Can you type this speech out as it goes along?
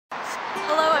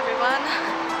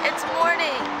It's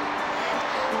morning.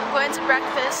 I'm going to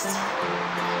breakfast.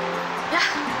 Yeah.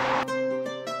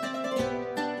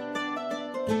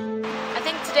 I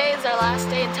think today is our last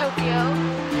day in Tokyo,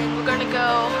 and we're gonna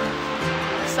go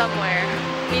somewhere.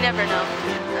 We never know.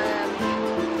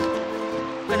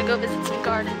 We're gonna go visit some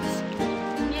gardens.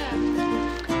 Yeah,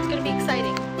 it's gonna be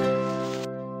exciting.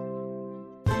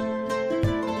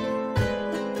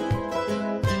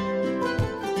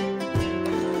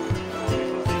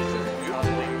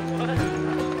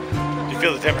 You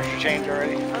feel the temperature change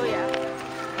already? Oh yeah.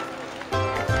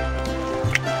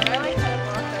 I like that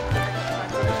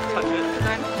because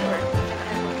I'm short.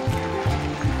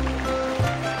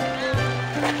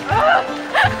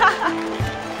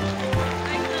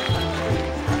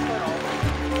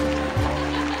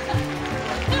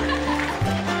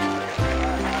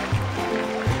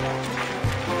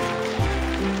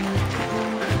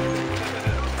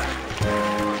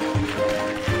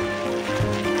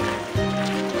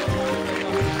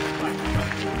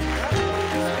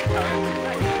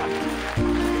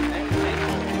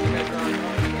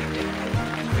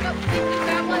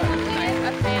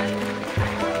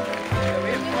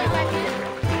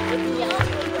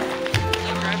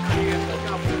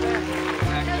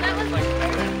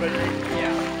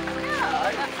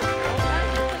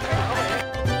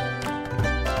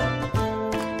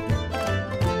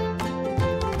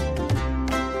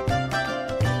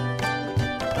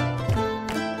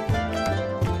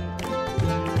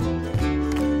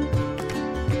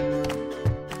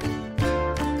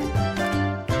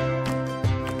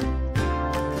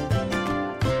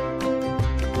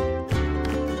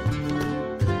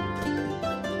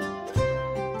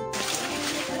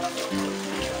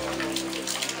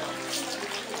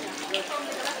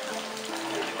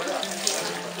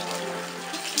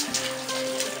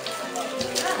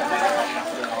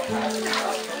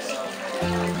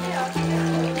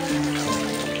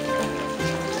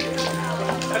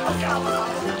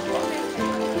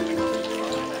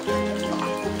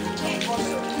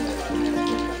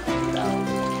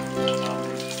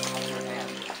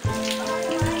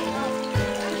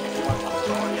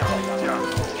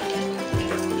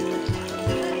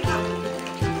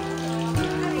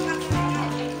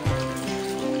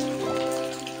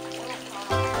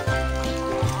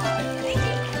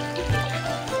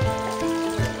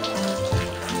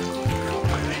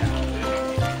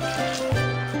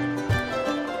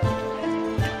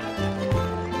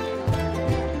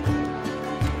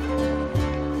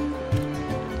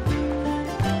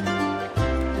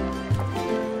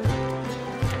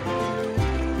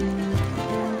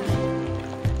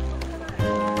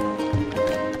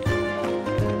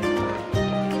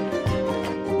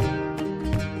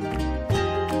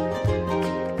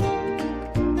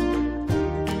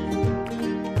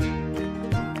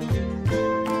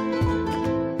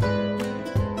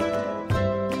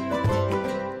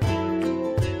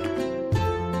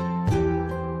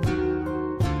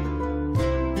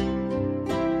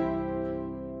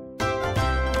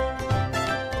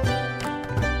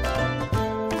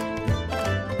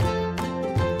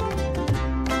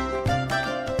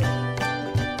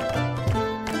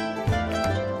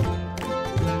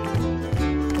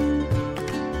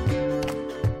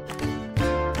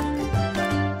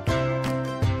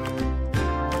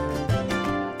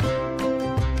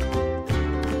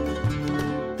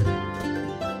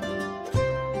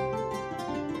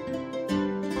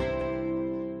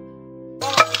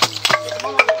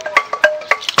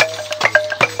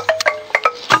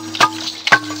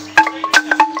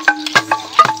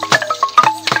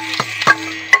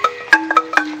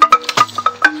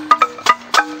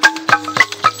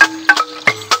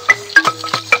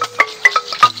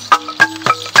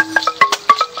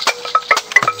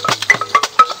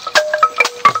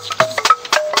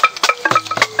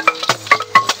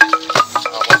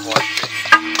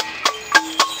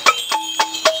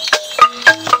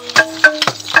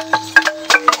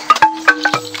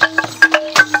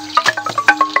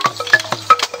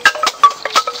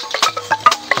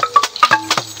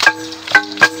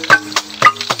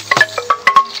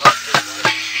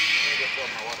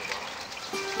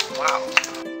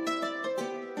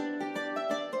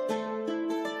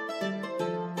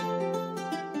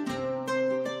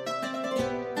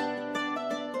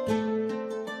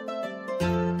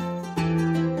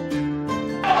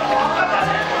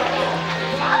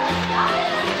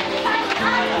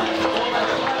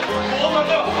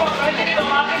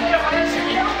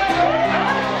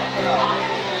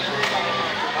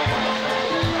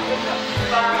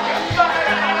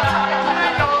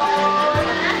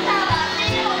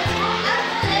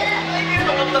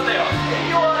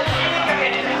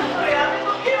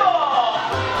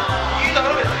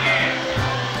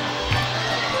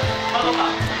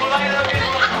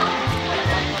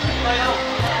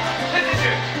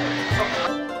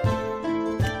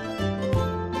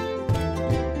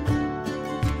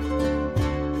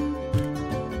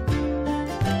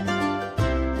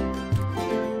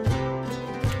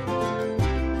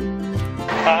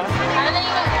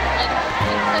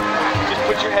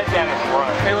 can't even run.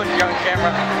 Hey, look, you're on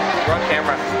camera. You're on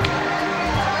camera.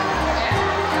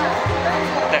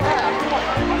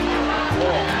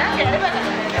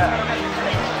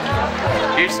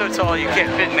 You're so tall, you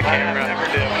can't fit in the camera. I never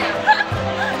do.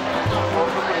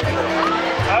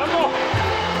 I don't know.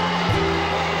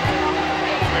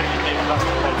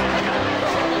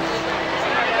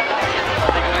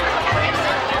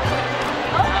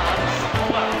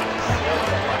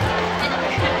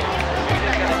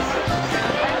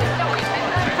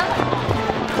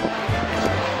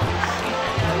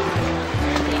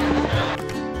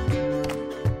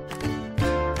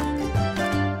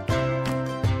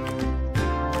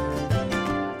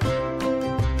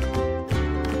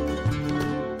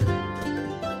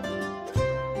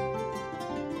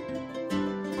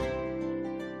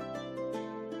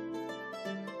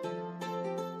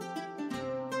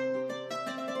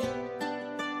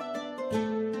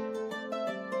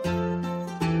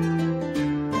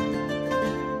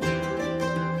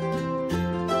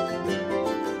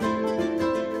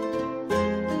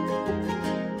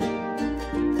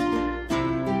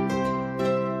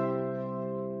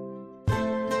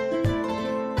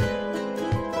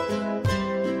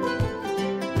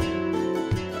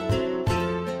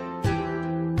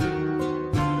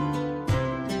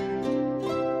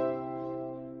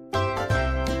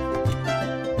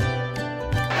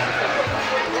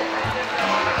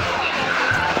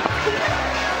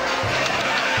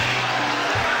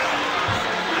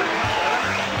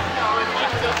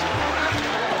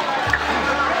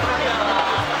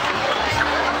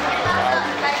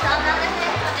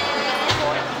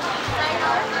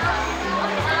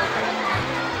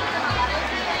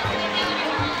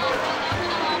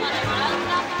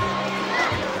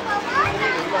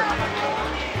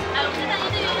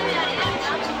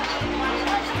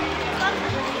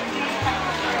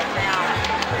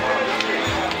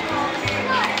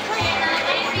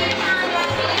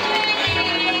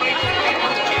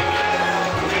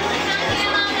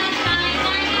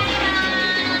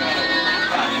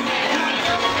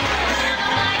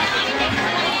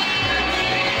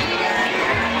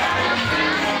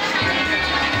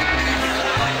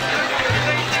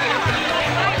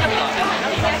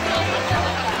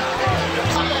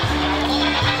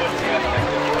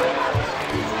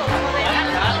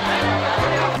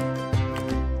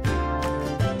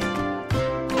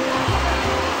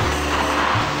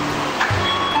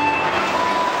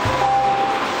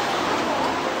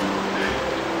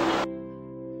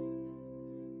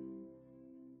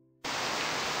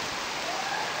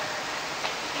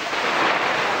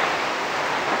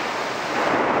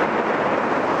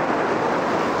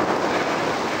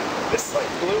 This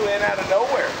like blew in out of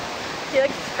nowhere. You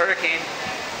like Hurricane.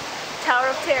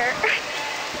 Tower of Terror.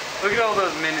 Look at all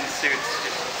those men in suits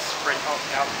just sprint. Oh,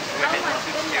 no. Women in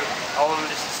suits too. All of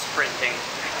them just sprinting.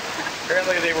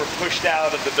 Apparently they were pushed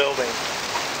out of the building.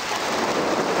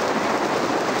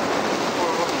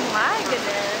 My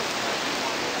goodness.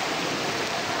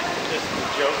 Just a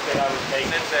joke that I was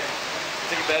making.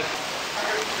 Take a bed.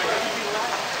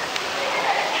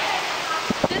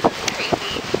 This is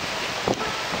creepy.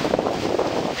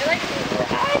 I like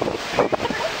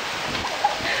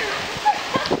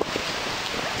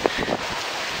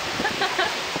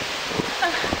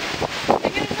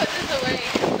I'm gonna put this away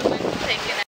because the wind's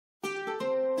taking it.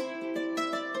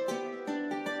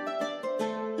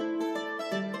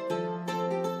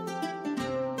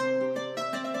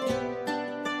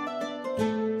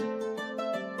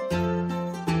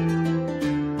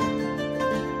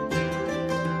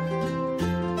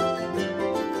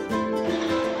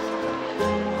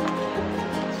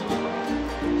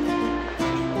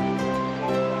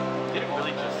 Did it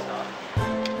really just stop?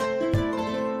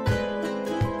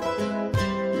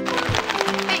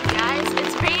 Hey guys,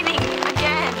 it's raining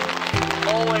again.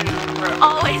 Always forever.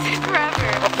 Always and forever.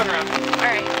 Up and around.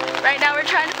 Alright, right now we're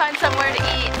trying to find somewhere to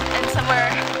eat and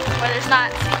somewhere where there's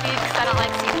not seafood because I don't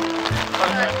like seafood.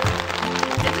 But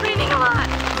it's raining a lot.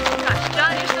 Gosh,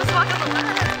 John, you're supposed to walk up the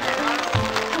ladder.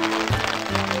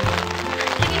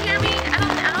 Can you hear me? I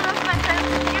don't know if my friends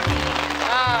can hear me.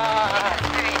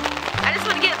 Alright, I just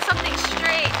want to get something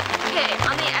straight. Okay,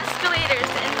 on the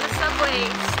escalators in the subway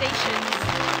stations,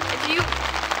 if you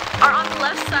are on the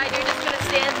left side, you're just going to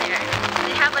stand there.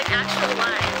 They have like actual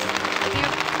lines. If you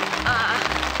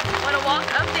want to walk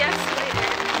up the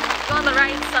escalator, go on the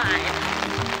right side.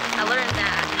 I learned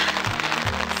that.